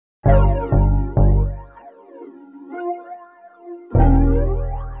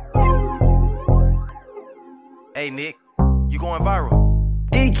Hey Nick, you going viral.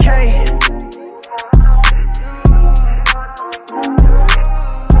 DK.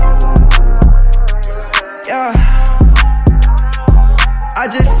 Yeah. I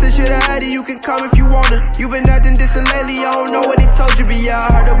just sent you the Addy, you can come if you wanna. You been acting distant lately, I don't know what he told you, but yeah,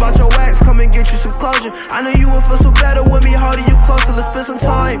 I heard about your wax, come and get you some closure. I know you would feel so better with me holding you closer, let's spend some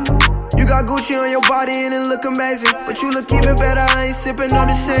time. You got Gucci on your body and it look amazing, but you look even better, I ain't sipping on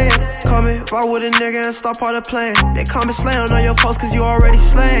the sand. Come and vibe with a nigga and stop all the playing. They comment slaying on your post cause you already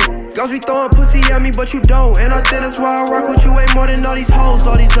slaying. Girls be throwing pussy at me but you don't, and I think that's why I rock with you way more than all these hoes.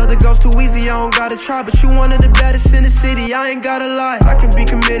 All these other girls too easy, I don't gotta try, but you one of the baddest in the city, I ain't gotta lie. I can be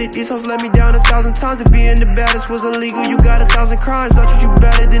committed, these hoes let me down 1,000 times, and being the baddest was illegal. You got 1,000 crimes, I treat you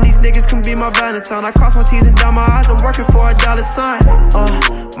better than these niggas can be my Valentine. I cross my T's and dot my I's, I'm working for a dollar sign.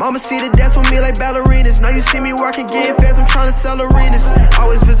 Mama see the dance with me like ballerinas. Now you see me working, getting fans, I'm trying to sell arenas.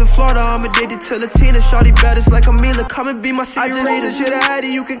 Always visit Florida, I'm addicted to Latina. Shawty baddest like Amila, come and be my senorita. I just sent you the Addy,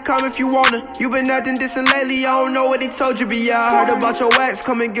 you can come if you wanna. You been acting distant lately, I don't know what he told you, but yeah, I heard about your wax,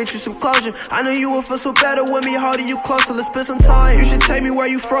 come and get you some closure. I know you would feel so better with me holding you closer, let's spend some time. You should take me where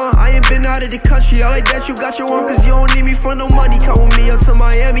you from, I ain't been out of the country. I like that you got your own cause you don't need me for no money. Come with me up to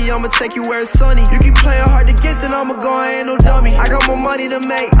Miami, I'ma take you where it's sunny. You keep playing hard to get, then I'ma go, I ain't no dummy. I got more money to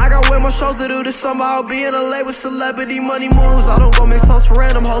make, I got way more shows to do this summer. I'll be in LA with celebrity money moves. I don't go make songs for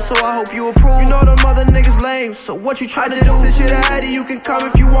random hoes, so I hope you approve. You know them other niggas lame, so what you tryna do? I just sent you the Addy, you can come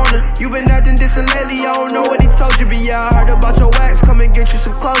if you wanna. You been acting distant lately, I don't know what he told you, but yeah, I heard about your wax, come and get you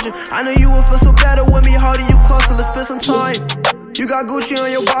some closure. I know you would feel so better with me holding you closer, let's spend some time. You got Gucci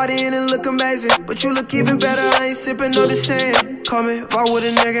on your body and it look amazing, but you look even better, I ain't sipping on the sand. Come and vibe with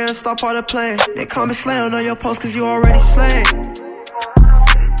a nigga and stop all the playing. They comment slaying on your post cause you already slaying.